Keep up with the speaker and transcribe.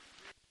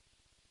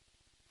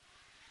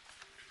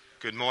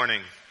Good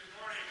morning.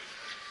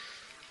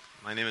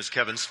 My name is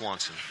Kevin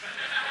Swanson.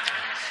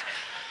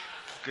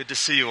 Good to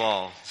see you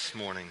all this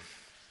morning.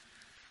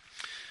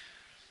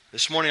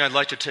 This morning I'd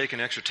like to take an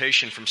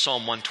exhortation from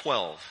Psalm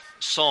 112.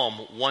 Psalm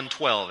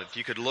 112. If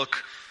you could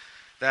look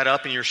that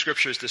up in your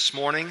scriptures this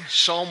morning.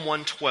 Psalm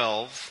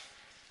 112.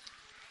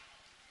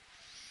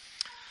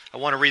 I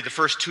want to read the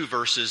first two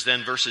verses,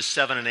 then verses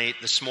 7 and 8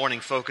 this morning,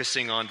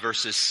 focusing on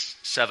verses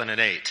 7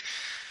 and 8.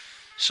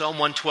 Psalm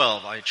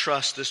 112. I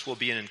trust this will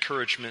be an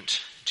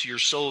encouragement to your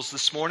souls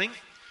this morning.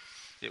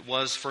 It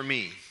was for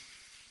me.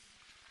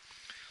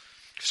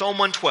 Psalm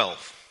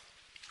 112,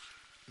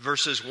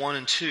 verses 1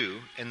 and 2,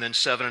 and then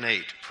 7 and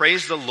 8.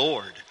 Praise the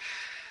Lord.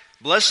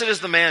 Blessed is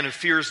the man who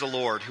fears the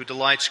Lord, who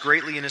delights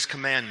greatly in his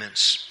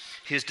commandments.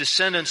 His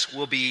descendants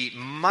will be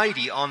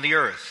mighty on the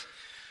earth.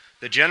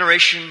 The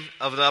generation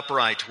of the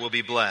upright will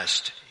be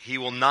blessed. He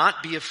will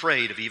not be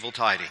afraid of evil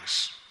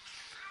tidings.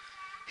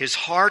 His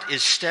heart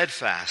is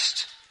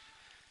steadfast,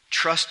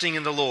 trusting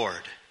in the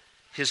Lord.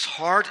 His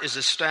heart is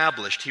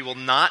established. He will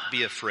not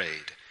be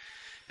afraid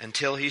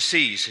until he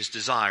sees his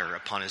desire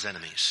upon his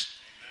enemies.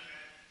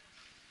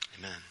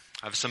 Amen.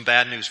 I have some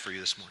bad news for you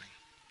this morning.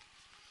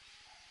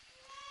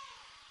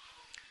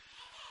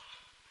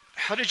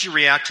 How did you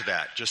react to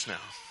that just now?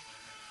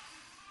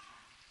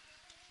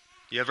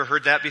 You ever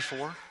heard that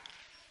before?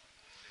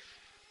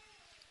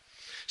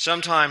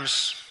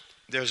 Sometimes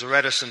there's a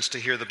reticence to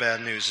hear the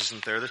bad news,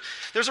 isn't there?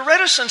 There's a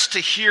reticence to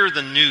hear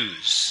the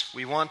news.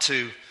 We want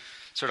to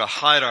sort of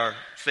hide our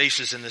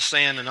faces in the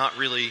sand and not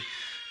really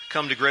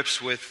come to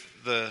grips with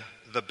the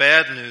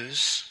bad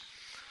news.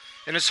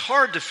 And it's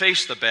hard to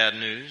face the bad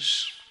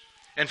news.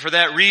 And for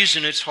that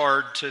reason, it's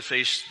hard to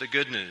face the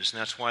good news.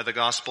 And that's why the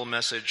gospel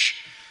message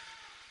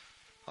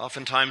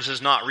oftentimes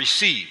is not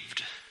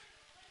received.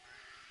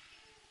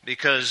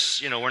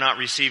 Because, we're not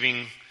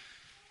receiving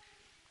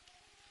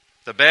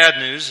the bad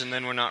news, and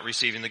then we're not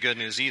receiving the good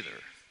news either.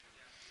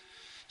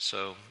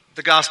 So,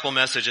 the gospel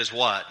message is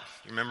what?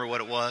 You remember what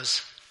it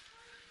was?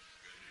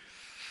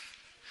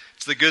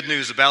 It's the good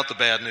news about the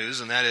bad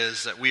news, and that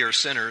is that we are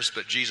sinners,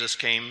 but Jesus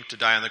came to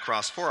die on the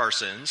cross for our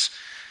sins,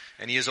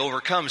 and he has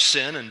overcome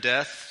sin and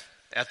death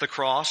at the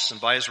cross, and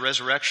by his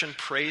resurrection,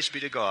 praise be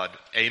to God.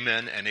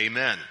 Amen and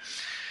amen.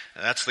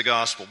 And that's the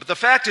gospel. But the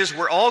fact is,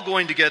 we're all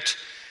going to get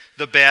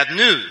the bad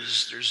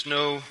news. There's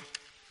no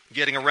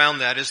getting around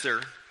that, is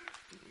there?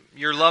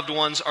 Your loved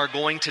ones are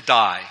going to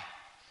die.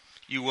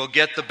 You will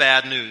get the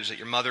bad news that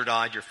your mother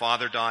died, your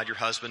father died, your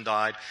husband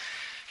died,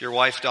 your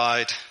wife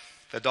died.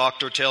 The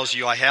doctor tells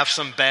you, I have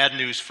some bad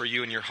news for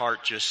you, and your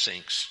heart just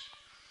sinks.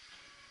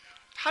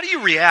 How do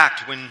you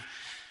react when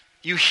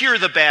you hear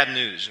the bad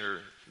news,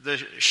 or the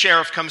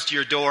sheriff comes to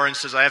your door and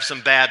says, I have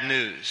some bad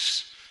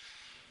news?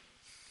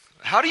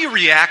 How do you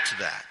react to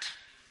that?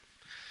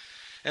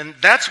 And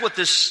that's what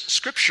this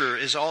scripture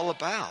is all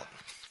about.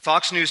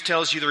 Fox News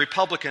tells you the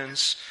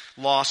Republicans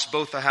lost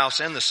both the House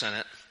and the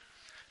Senate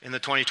in the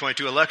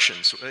 2022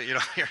 elections. Your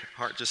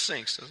heart just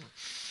sinks, doesn't it?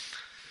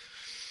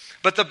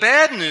 But the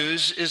bad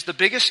news is the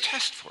biggest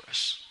test for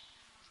us.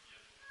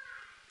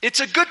 It's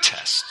a good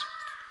test.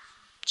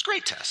 It's a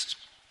great test.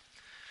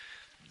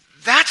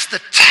 That's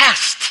the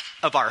test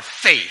of our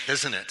faith,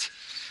 isn't it?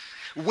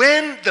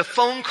 When the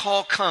phone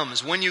call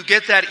comes, when you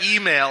get that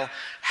email,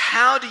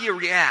 how do you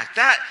react?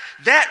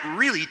 That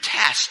really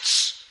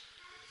tests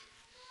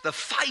the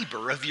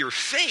fiber of your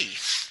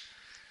faith.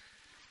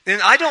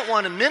 And I don't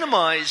want to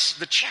minimize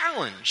the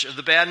challenge of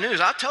the bad news.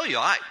 I'll tell you,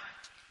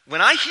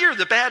 when I hear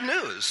the bad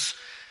news,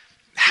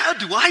 how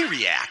do I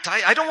react?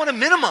 I don't want to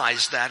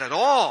minimize that at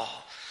all.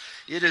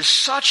 It is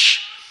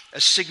such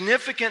a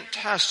significant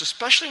test,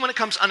 especially when it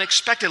comes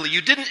unexpectedly.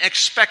 You didn't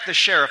expect the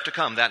sheriff to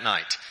come that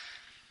night.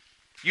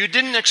 You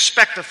didn't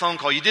expect the phone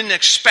call. You didn't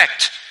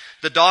expect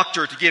the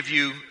doctor to give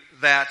you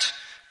that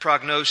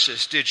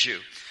prognosis, did you?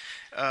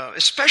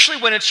 Especially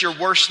when it's your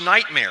worst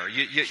nightmare.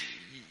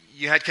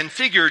 You had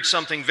configured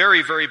something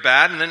very, very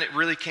bad, and then it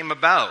really came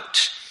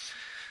about.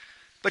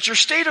 But your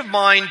state of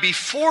mind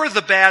before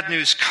the bad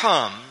news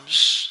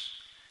comes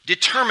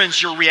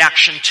determines your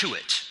reaction to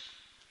it.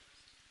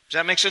 Does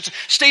that make sense?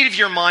 State of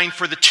your mind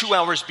for the 2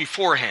 hours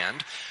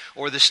beforehand,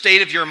 or the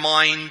state of your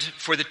mind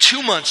for the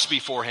 2 months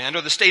beforehand,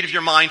 or the state of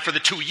your mind for the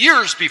 2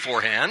 years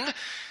beforehand,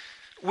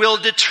 will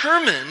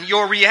determine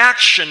your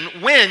reaction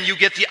when you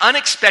get the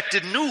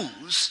unexpected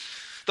news,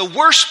 the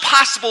worst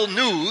possible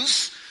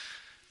news.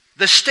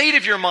 The state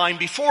of your mind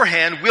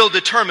beforehand will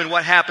determine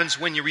what happens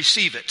when you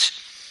receive it.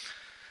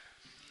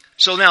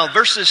 So now,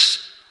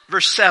 verse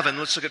 7,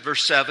 let's look at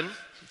verse 7. It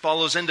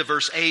follows into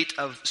verse 8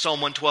 of Psalm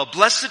 112.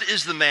 Blessed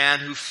is the man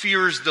who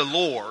fears the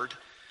Lord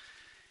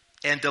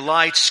and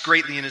delights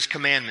greatly in his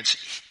commandments.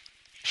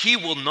 He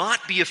will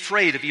not be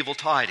afraid of evil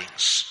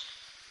tidings.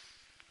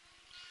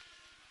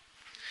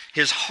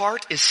 His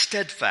heart is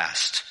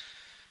steadfast,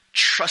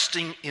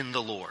 trusting in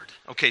the Lord.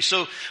 Okay,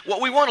 so what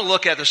we want to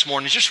look at this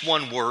morning is just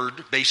one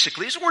word,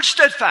 basically. It's the word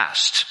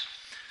steadfast.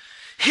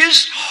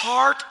 His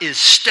heart is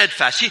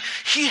steadfast.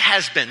 He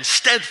has been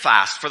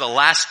steadfast for the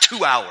last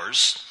 2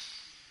 hours,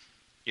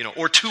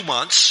 or 2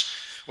 months,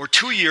 or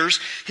 2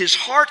 years, his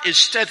heart is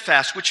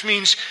steadfast, which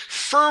means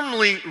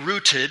firmly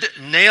rooted,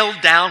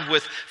 nailed down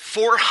with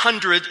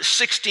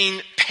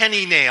 416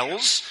 penny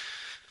nails,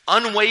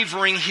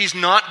 unwavering. He's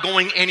not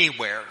going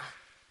anywhere.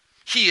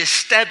 He is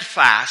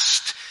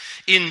steadfast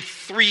in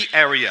 3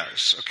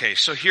 areas. Okay,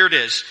 so here it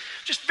is.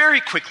 Just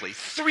very quickly,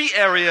 3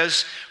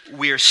 areas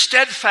we are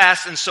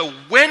steadfast. And so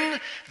when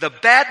the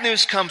bad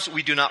news comes,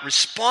 we do not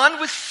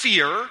respond with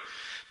fear,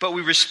 but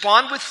we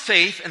respond with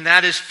faith. And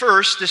that is,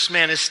 first, this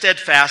man is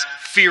steadfast,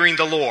 fearing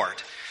the Lord.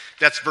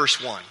 That's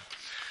verse 1.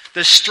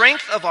 The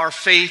strength of our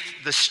faith,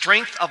 the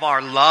strength of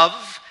our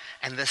love,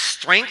 and the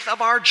strength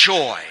of our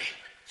joy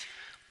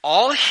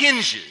all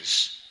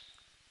hinges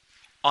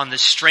on the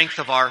strength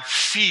of our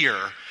fear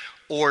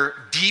or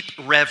deep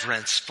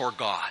reverence for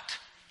God.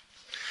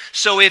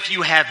 So if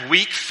you have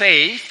weak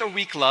faith or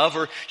weak love,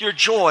 or your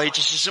joy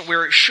just isn't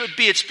where it should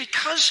be, it's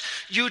because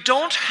you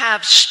don't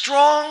have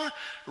strong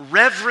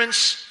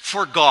reverence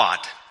for God.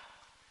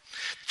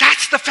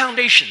 That's the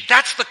foundation.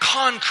 That's the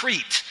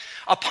concrete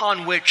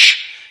upon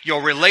which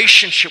your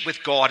relationship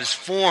with God is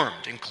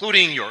formed,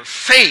 including your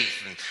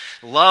faith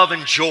and love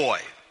and joy.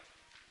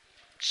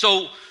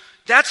 So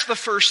that's the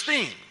first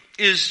thing,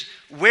 is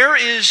where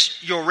is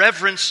your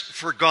reverence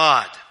for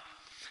God?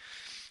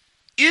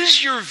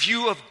 Is your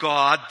view of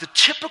God the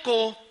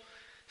typical,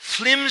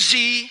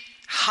 flimsy,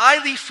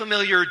 highly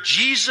familiar,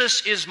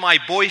 Jesus is my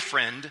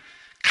boyfriend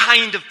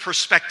kind of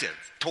perspective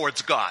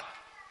towards God?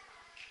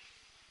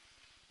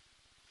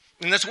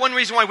 And that's one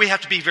reason why we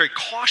have to be very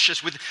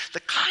cautious with the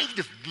kind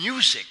of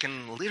music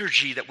and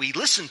liturgy that we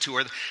listen to,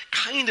 or the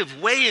kind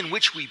of way in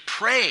which we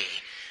pray.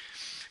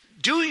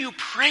 Do you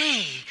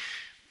pray,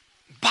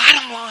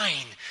 bottom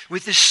line,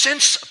 with this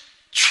sense of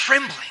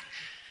trembling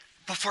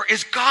before,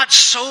 is God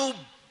so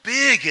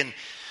big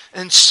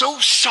and so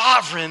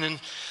sovereign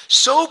and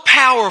so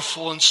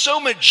powerful and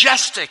so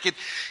majestic, and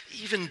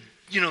even,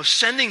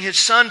 sending his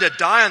son to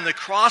die on the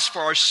cross for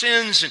our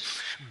sins and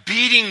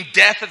beating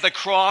death at the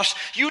cross,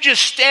 you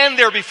just stand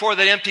there before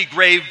that empty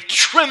grave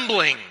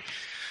trembling.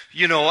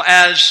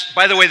 As,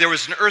 by the way, there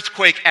was an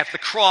earthquake at the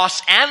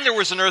cross and there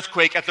was an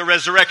earthquake at the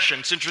resurrection.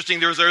 It's interesting,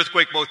 there was an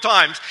earthquake both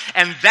times.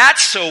 And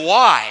that's so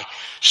why?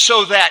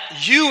 So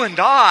that you and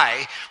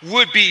I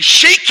would be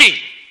shaking.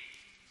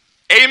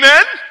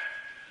 Amen?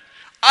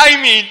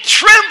 I mean,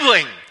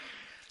 trembling.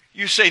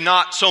 You say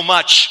not so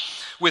much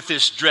with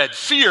this dread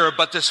fear,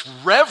 but this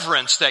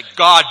reverence that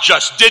God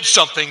just did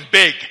something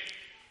big.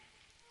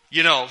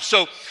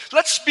 So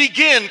let's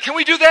begin. Can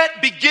we do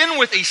that? Begin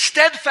with a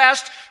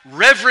steadfast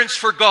reverence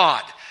for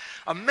God.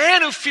 A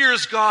man who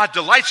fears God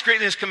delights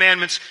greatly in his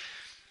commandments.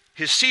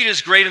 His seed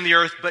is great in the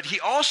earth, but he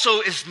also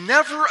is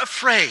never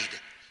afraid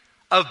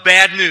of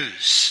bad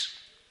news.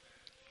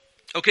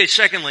 Okay,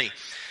 secondly,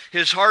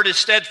 his heart is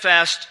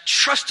steadfast,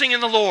 trusting in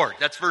the Lord.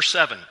 That's verse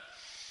 7.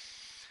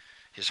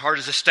 His heart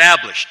is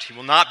established. He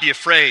will not be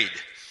afraid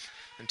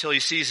until he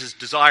sees his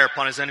desire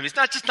upon his enemies.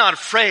 Not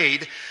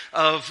afraid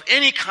of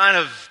any kind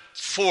of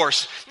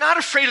force, not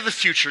afraid of the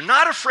future,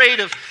 not afraid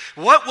of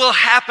what will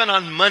happen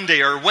on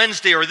Monday or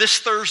Wednesday or this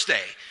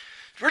Thursday.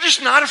 We're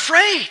just not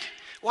afraid.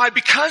 Why?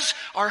 Because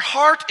our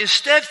heart is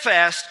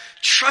steadfast,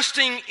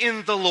 trusting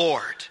in the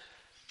Lord.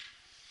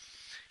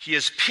 He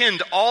has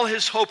pinned all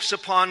his hopes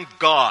upon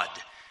God.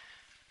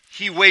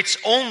 He waits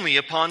only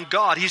upon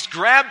God. He's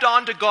grabbed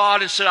onto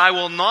God and said, I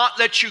will not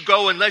let you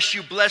go unless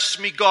you bless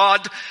me,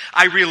 God.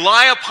 I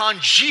rely upon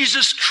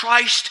Jesus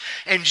Christ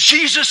and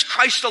Jesus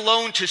Christ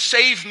alone to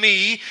save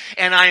me.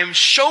 And I am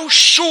so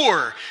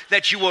sure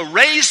that you will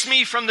raise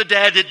me from the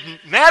dead. It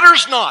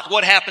matters not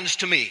what happens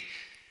to me.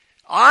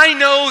 I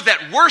know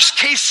that worst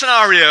case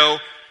scenario,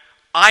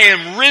 I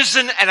am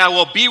risen and I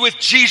will be with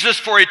Jesus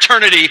for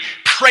eternity.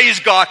 Praise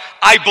God.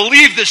 I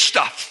believe this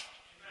stuff.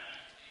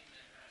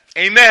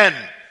 Amen.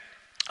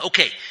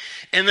 Okay,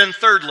 and then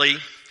thirdly,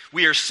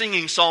 we are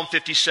singing Psalm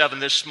 57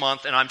 this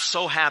month, and I'm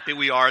so happy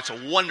we are. It's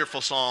a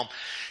wonderful psalm.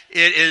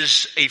 It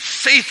is a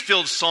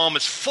faith-filled psalm.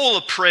 It's full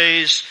of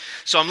praise.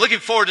 So I'm looking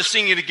forward to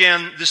singing it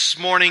again this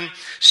morning.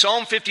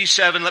 Psalm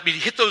 57, let me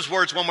hit those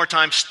words one more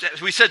time.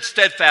 We said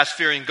steadfast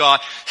fearing God,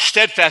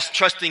 steadfast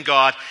trusting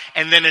God,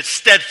 and then it's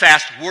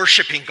steadfast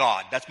worshiping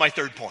God. That's my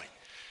third point.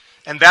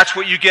 And that's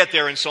what you get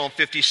there in Psalm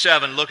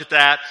 57. Look at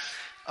that.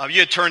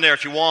 You can turn there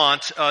if you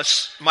want.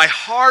 My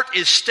heart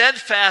is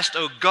steadfast,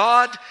 O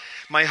God.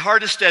 My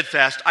heart is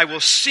steadfast. I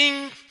will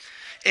sing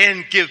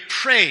and give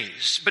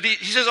praise. But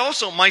he says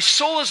also, my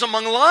soul is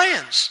among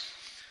lions.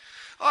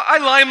 I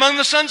lie among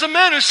the sons of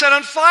men who set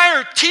on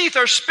fire. Teeth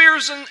are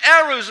spears and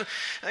arrows.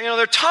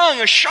 Their tongue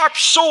a sharp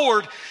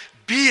sword.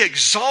 Be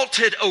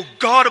exalted, O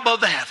God,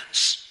 above the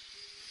heavens.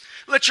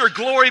 Let your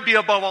glory be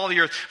above all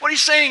the earth. What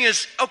he's saying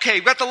is, okay,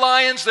 we've got the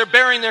lions, they're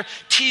baring their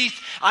teeth.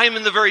 I am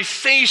in the very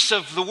face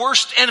of the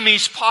worst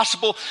enemies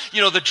possible.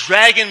 The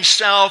dragon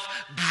himself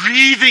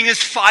breathing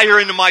his fire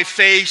into my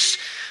face.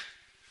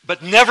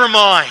 But never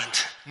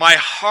mind. My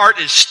heart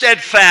is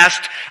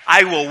steadfast.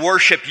 I will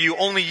worship you.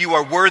 Only you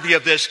are worthy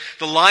of this.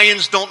 The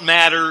lions don't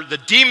matter. The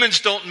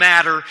demons don't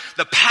matter.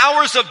 The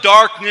powers of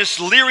darkness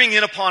leering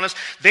in upon us,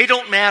 they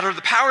don't matter.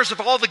 The powers of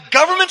all the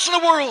governments in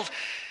the world,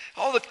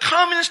 all the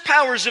communist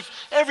powers, if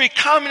every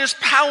communist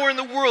power in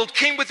the world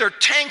came with their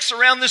tanks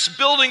around this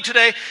building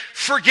today,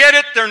 forget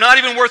it. They're not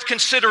even worth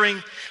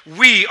considering.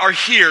 We are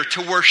here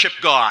to worship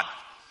God.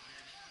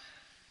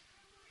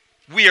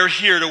 We are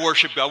here to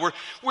worship God.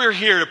 We're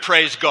here to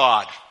praise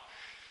God.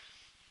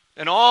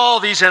 And all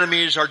these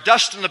enemies are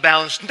dust in the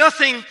balance,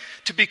 nothing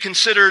to be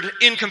considered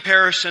in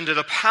comparison to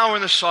the power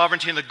and the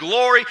sovereignty and the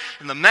glory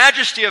and the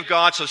majesty of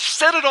God. So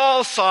set it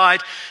all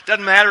aside.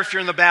 Doesn't matter if you're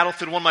in the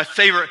battlefield. One of my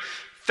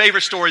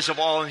favorite stories of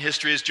all in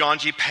history is John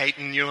G.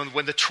 Payton. You know,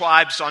 when the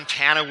tribes on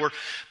Tana were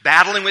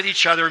battling with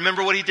each other.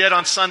 Remember what he did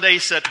on Sunday? He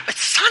said,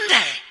 "It's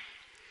Sunday.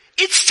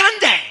 It's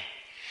Sunday."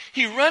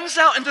 He runs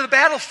out into the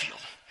battlefield.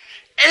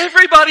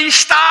 Everybody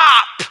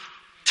stop.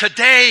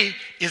 Today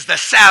is the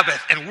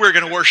Sabbath, and we're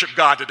going to worship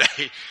God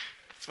today.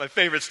 It's my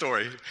favorite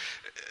story.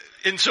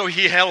 And so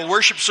he held a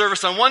worship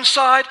service on one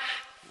side,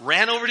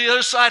 ran over to the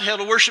other side, held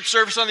a worship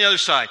service on the other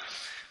side.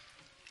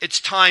 It's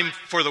time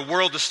for the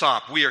world to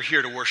stop. We are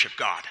here to worship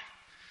God.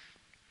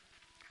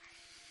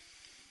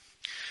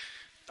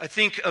 I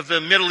think of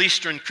the Middle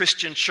Eastern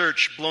Christian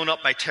church blown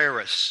up by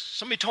terrorists.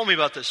 Somebody told me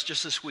about this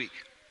just this week.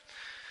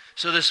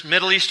 So this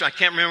Middle Eastern, I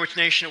can't remember which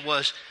nation it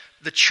was,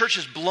 the church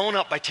is blown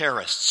up by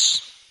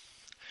terrorists.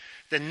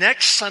 The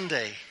next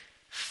Sunday,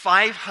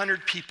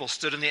 500 people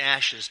stood in the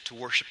ashes to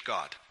worship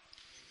God.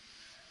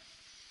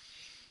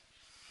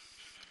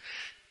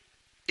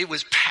 It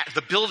was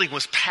the building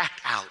was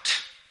packed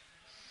out.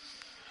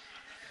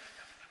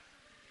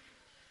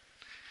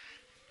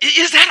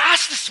 Is that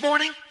us this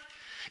morning?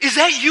 Is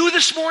that you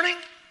this morning?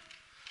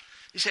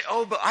 You say,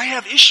 "Oh, but I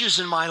have issues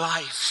in my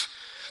life.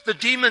 The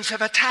demons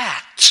have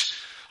attacked.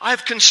 I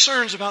have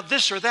concerns about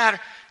this or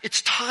that."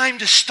 It's time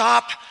to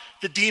stop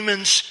the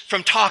demons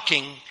from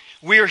talking.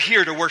 We're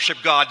here to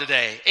worship God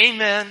today.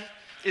 Amen.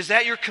 Is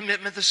that your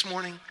commitment this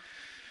morning?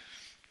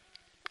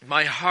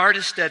 My heart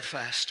is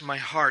steadfast. My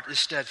heart is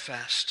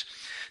steadfast.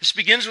 This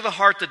begins with a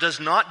heart that does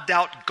not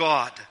doubt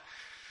God.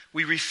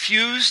 We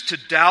refuse to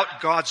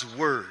doubt God's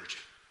word.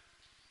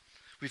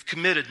 We've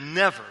committed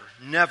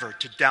never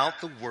to doubt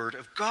the word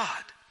of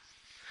God.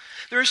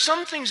 There are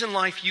some things in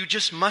life you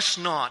just must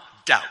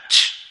not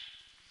doubt.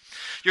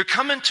 You're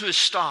coming to a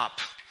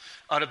stop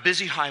on a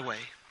busy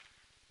highway.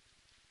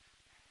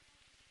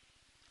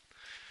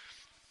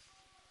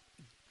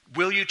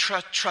 Will you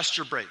trust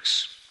your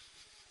brakes?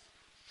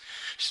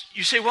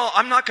 You say, "Well,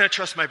 I'm not going to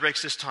trust my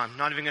brakes this time. I'm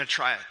not even going to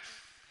try it."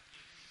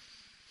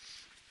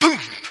 Boom!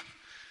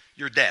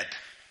 You're dead.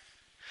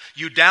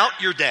 You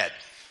doubt, you're dead.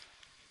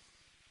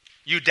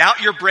 You doubt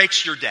your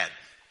brakes, you're dead.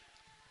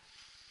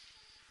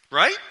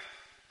 Right?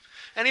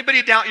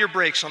 Anybody doubt your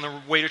brakes on the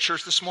way to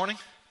church this morning?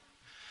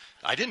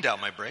 I didn't doubt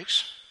my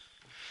brakes.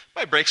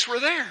 My brakes were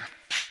there.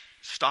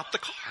 Stop the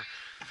car.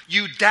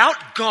 You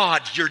doubt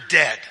God, you're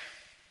dead.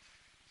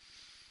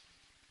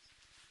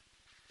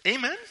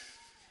 Amen?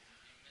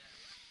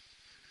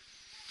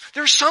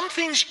 There are some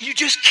things you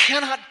just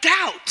cannot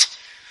doubt.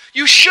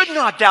 You should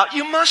not doubt.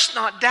 You must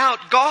not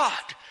doubt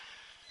God.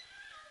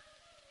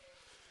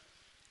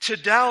 To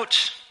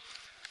doubt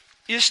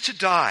is to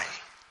die.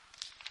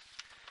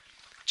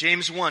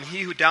 James 1,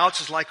 "He who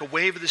doubts is like a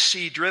wave of the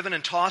sea, driven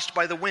and tossed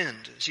by the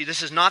wind." See,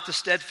 this is not the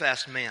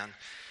steadfast man.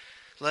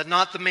 Let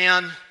not the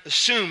man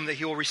assume that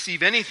he will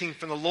receive anything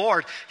from the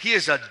Lord. He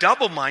is a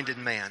double-minded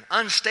man,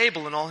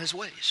 unstable in all his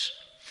ways.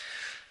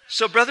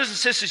 So, brothers and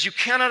sisters, you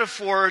cannot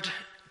afford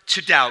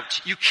to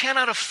doubt. You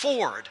cannot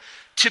afford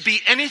to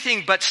be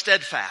anything but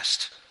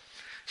steadfast.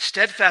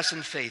 Steadfast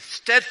in faith,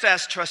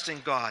 steadfast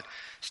trusting God,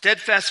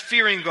 steadfast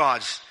fearing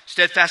God,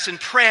 steadfast in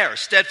prayer,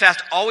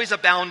 steadfast always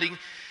abounding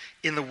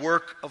in the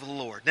work of the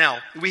Lord.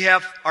 Now, we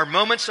have our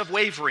moments of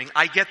wavering.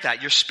 I get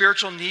that. Your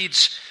spiritual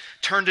needs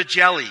turn to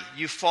jelly.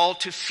 You fall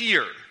to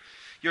fear.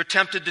 You're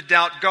tempted to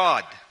doubt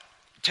God.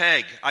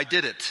 Tag, I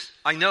did it.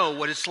 I know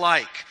what it's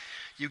like.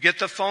 You get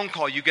the phone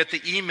call, you get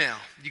the email,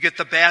 you get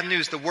the bad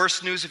news, the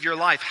worst news of your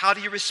life. How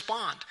do you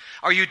respond?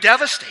 Are you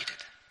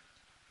devastated?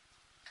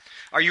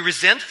 Are you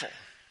resentful?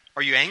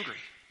 Are you angry?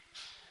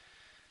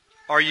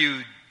 Are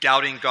you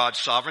doubting God's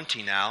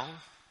sovereignty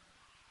now?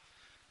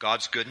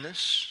 God's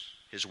goodness,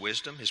 His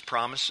wisdom, His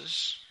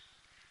promises?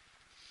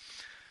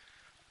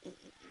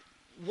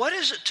 What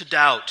is it to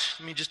doubt?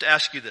 Let me just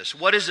ask you this.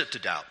 What is it to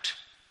doubt?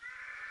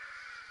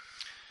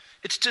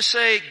 It's to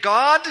say,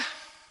 God,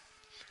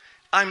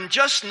 I'm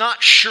just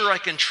not sure I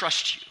can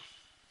trust you.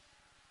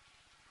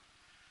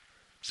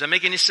 Does that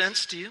make any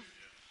sense to you?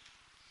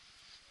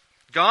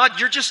 God,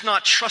 you're just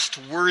not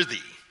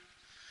trustworthy.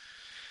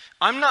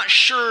 I'm not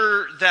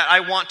sure that I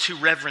want to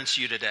reverence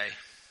you today.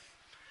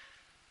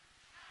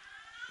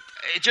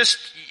 It just,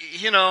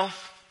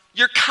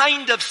 you're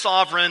kind of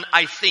sovereign,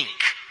 I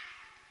think.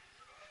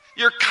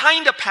 You're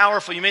kind of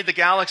powerful. You made the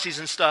galaxies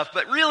and stuff,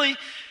 but really,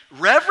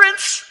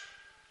 reverence?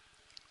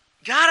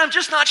 God, I'm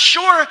just not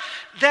sure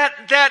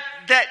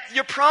that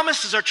your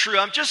promises are true.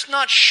 I'm just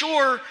not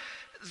sure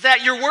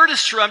that your word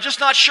is true. I'm just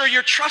not sure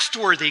you're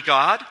trustworthy,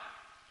 God.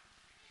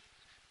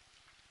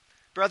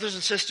 Brothers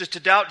and sisters, to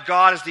doubt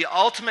God is the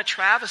ultimate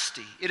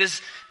travesty. It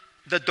is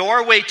the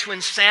doorway to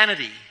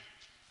insanity.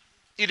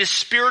 It is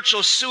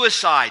spiritual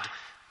suicide.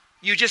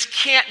 You just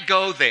can't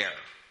go there.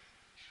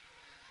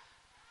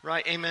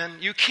 Right? Amen?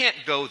 You can't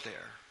go there.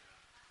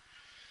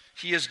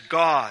 He is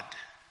God.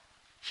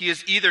 He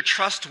is either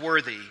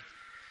trustworthy,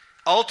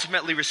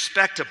 ultimately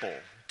respectable,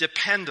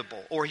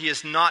 dependable, or he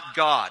is not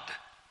God.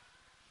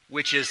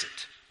 Which is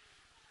it?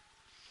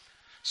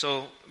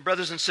 So,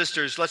 brothers and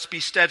sisters, let's be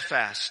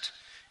steadfast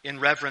in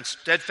reverence,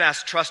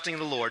 steadfast trusting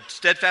the Lord,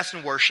 steadfast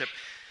in worship,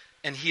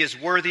 and he is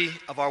worthy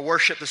of our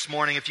worship this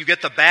morning. If you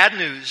get the bad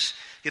news,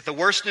 get the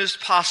worst news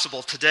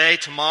possible today,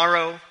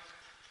 tomorrow,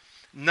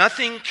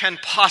 nothing can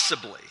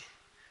possibly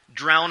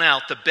drown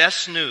out the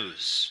best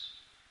news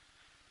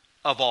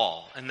of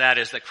all, and that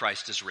is that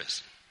Christ is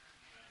risen.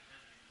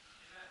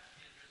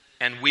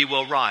 And we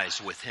will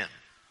rise with him.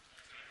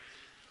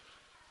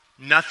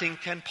 Nothing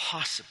can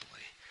possibly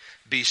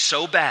be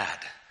so bad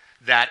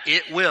that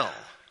it will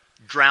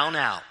drown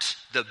out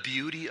the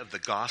beauty of the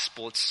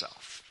gospel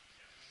itself.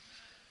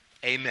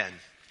 Amen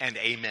and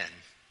amen.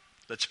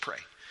 Let's pray.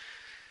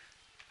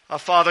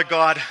 Father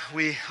God,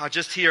 we are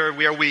just here.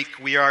 We are weak.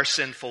 We are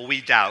sinful.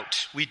 We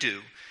doubt. We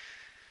do.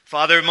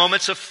 Father,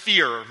 moments of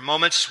fear,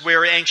 moments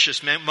we're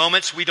anxious,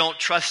 moments we don't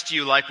trust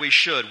you like we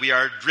should. We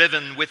are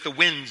driven with the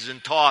winds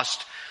and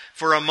tossed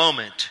for a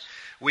moment.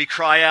 We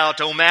cry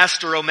out, oh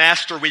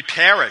Master, we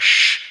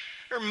perish.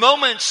 There are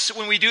moments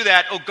when we do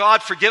that. Oh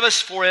God, forgive us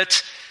for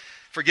it.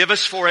 Forgive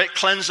us for it.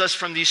 Cleanse us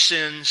from these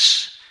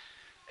sins.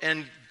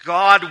 And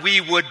God, we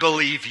would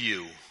believe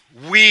you.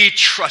 We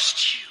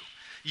trust you.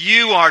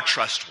 You are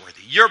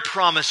trustworthy. Your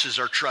promises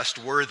are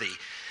trustworthy.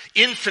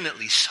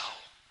 Infinitely so.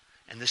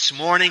 And this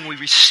morning we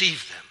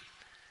receive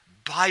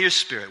them by your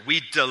Spirit.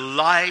 We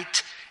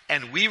delight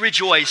and we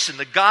rejoice in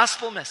the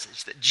gospel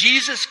message that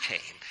Jesus came.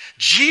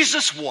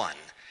 Jesus won.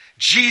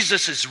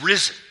 Jesus is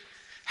risen.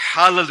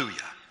 Hallelujah.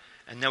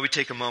 And now we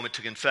take a moment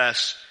to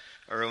confess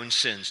our own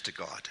sins to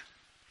God.